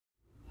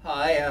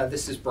Hi,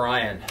 this is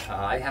Brian.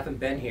 I haven't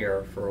been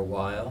here for a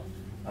while.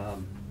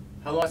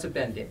 How long has it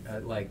been?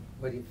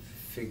 What do you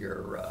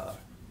figure?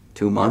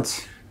 2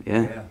 months?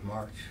 Yeah. Yeah,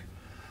 March.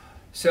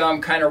 So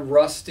I'm kind of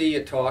rusty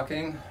at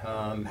talking.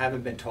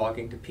 Haven't been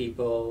talking to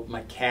people.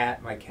 My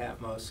cat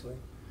mostly.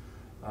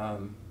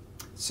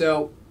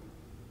 So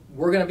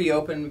we're going to be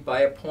open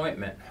by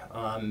appointment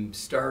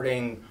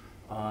starting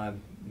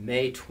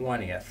May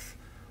 20th.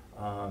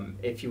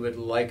 If you would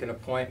like an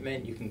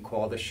appointment, you can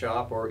call the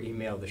shop or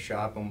email the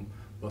shop and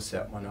we'll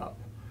set one up.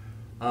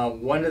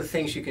 One of the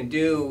things you can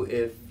do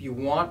if you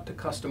want to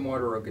custom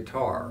order a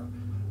guitar,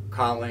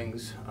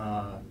 Collings,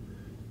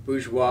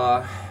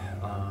 Bourgeois,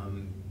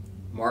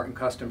 Martin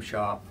Custom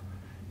Shop,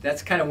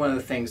 that's kind of one of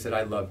the things that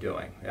I love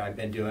doing. I've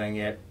been doing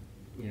it,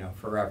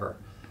 forever.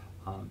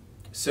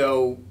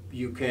 So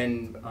you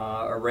can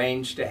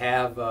arrange to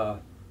have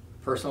a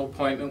personal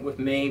appointment with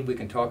me. We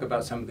can talk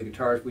about some of the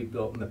guitars we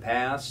built in the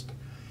past.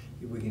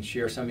 We can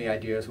share some of the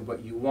ideas of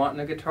what you want in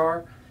a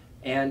guitar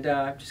and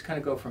just kind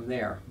of go from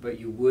there. But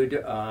you would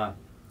have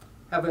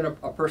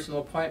a personal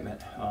appointment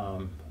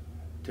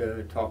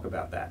to talk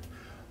about that.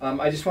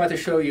 I just wanted to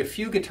show you a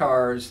few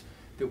guitars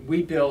that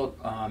we built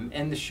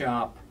in the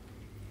shop,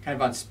 kind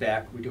of on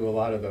spec. We do a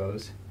lot of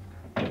those.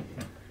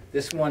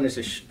 This one is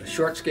a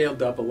short scale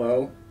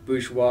 00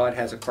 Bourgeois. It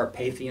has a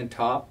Carpathian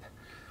top.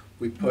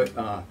 We put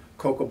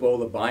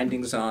Coca-Cola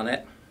bindings on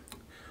it.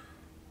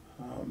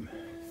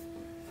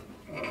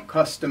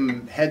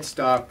 Custom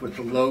headstock with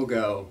the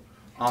logo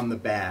on the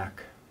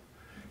back,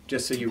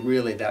 just so you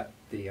really, the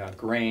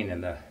grain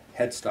in the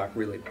headstock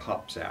really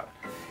pops out.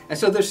 And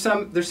so there's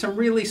some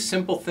really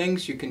simple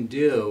things you can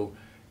do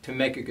to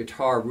make a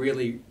guitar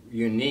really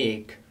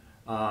unique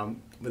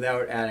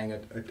without adding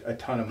a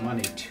ton of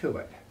money to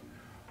it.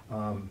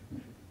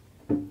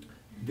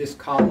 This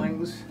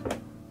Collings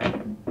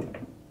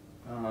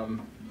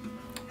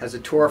has a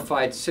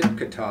torrefied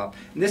Sitka top.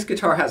 And this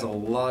guitar has a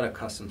lot of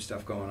custom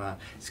stuff going on.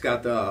 It's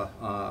got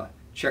the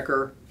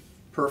checker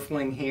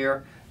purfling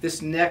here.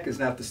 This neck is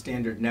not the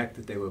standard neck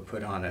that they would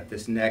put on it.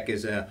 This neck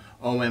is a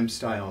OM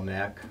style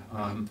neck.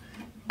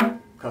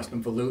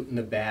 Custom volute in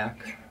the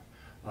back.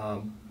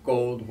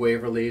 Gold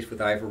Waverleys with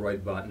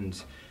Ivoroid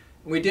buttons.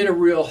 We did a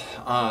real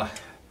kind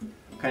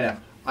of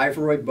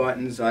Ivoroid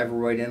buttons,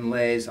 Ivoroid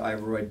inlays,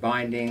 Ivoroid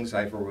bindings,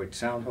 Ivoroid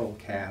sound hole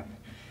cap.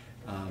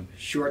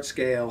 Short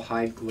scale,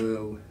 hide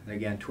glue, and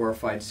again,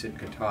 torrefied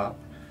Sitka top.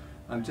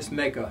 Just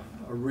make a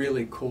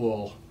really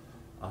cool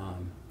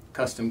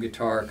custom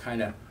guitar,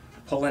 kind of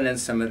pulling in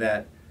some of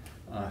that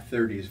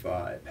 30s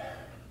vibe.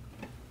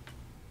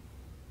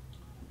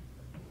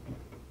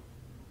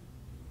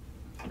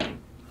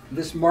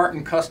 This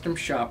Martin Custom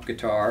Shop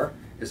guitar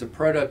is a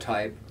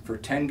prototype for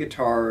 10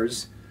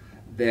 guitars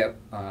that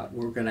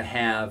we're going to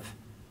have.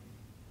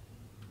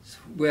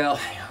 Well,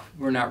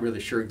 we're not really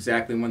sure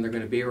exactly when they're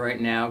going to be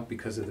right now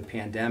because of the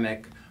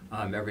pandemic.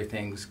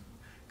 Everything's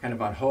kind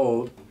of on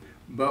hold.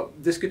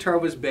 But this guitar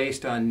was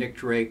based on Nick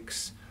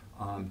Drake's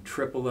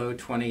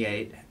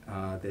 00028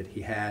 that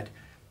he had.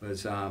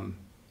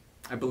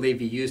 I believe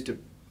he used it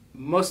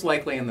most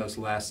likely in those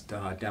last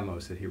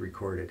demos that he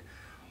recorded.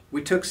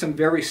 We took some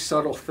very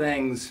subtle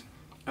things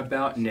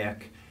about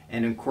Nick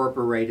and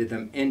incorporated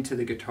them into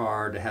the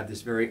guitar to have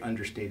this very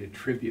understated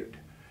tribute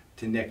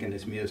to Nick and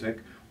his music.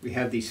 We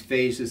have these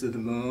phases of the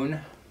moon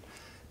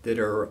that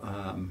are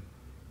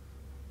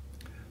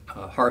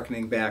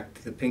harkening back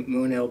to the Pink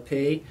Moon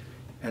LP,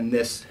 and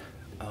this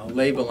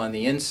label on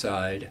the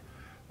inside,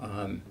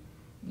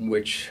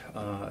 which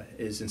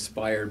is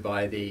inspired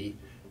by the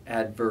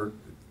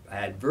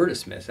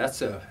advertisements.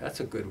 That's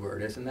a good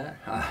word, isn't that?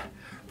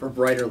 For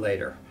Brighter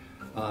Later.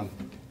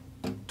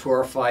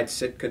 Torrefied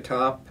Sitka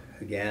top,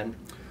 again.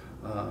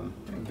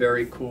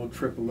 Very cool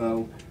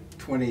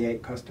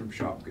 00028 Custom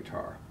Shop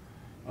guitar.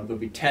 There'll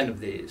be 10 of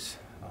these.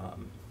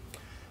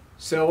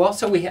 So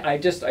also I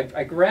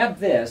grabbed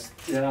this.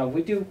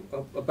 We do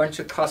a bunch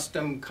of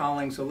custom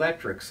Collings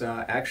electrics.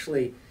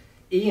 Actually,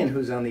 Ian,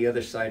 who's on the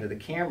other side of the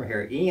camera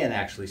here, Ian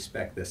actually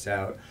spec'd this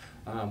out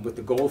with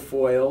the gold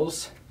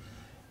foils.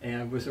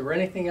 And was there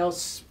anything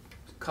else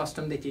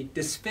custom that you?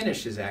 This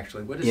finish is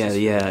actually, what is this?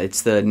 Yeah,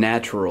 it's the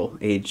natural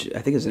age.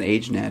 I think it's an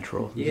age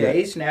natural. Yeah,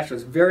 age natural.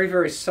 It's very,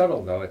 very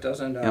subtle though. It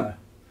doesn't. Yep.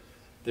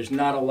 There's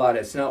not a lot.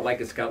 It's not like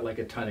it's got like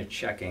a ton of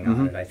checking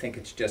on it. I think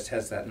it just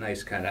has that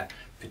nice kind of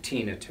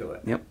patina to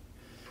it. Yep.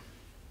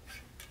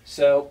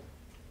 So,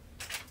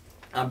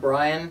 I'm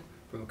Brian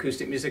from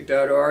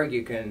acousticmusic.org.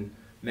 You can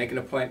make an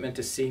appointment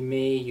to see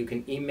me. You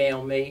can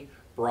email me,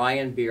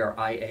 Brian,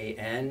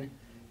 B-R-I-A-N,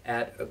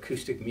 at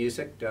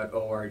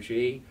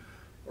acousticmusic.org,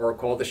 or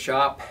call the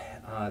shop.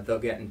 They'll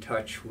get in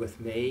touch with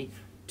me,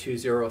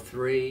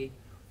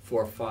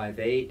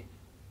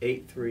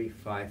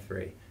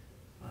 203-458-8353.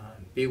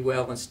 Be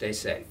well and stay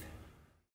safe.